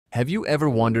Have you ever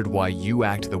wondered why you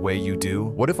act the way you do?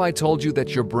 What if I told you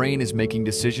that your brain is making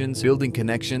decisions, building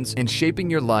connections, and shaping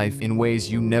your life in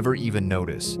ways you never even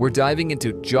notice? We're diving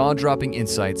into jaw-dropping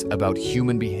insights about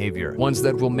human behavior, ones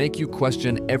that will make you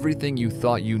question everything you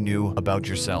thought you knew about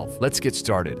yourself. Let's get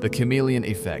started. The chameleon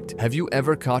effect. Have you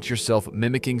ever caught yourself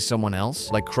mimicking someone else,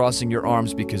 like crossing your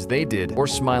arms because they did, or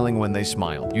smiling when they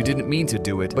smiled? You didn't mean to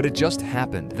do it, but it just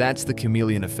happened. That's the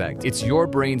chameleon effect. It's your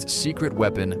brain's secret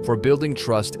weapon for building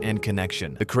trust and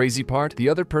connection. The crazy part? The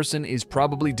other person is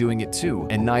probably doing it too,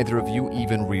 and neither of you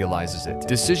even realizes it.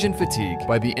 Decision fatigue.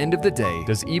 By the end of the day,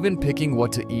 does even picking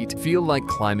what to eat feel like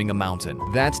climbing a mountain?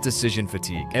 That's decision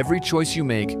fatigue. Every choice you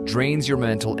make drains your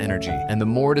mental energy, and the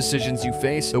more decisions you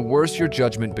face, the worse your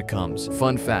judgment becomes.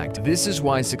 Fun fact, this is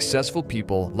why successful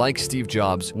people like Steve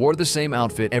Jobs wore the same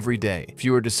outfit every day.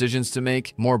 Fewer decisions to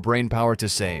make, more brain power to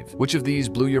save. Which of these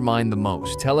blew your mind the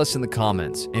most? Tell us in the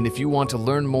comments. And if you want to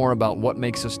learn more about what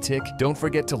makes us tick, don't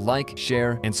forget to like,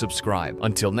 share, and subscribe.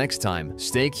 Until next time,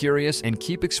 stay curious and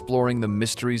keep exploring the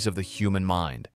mysteries of the human mind.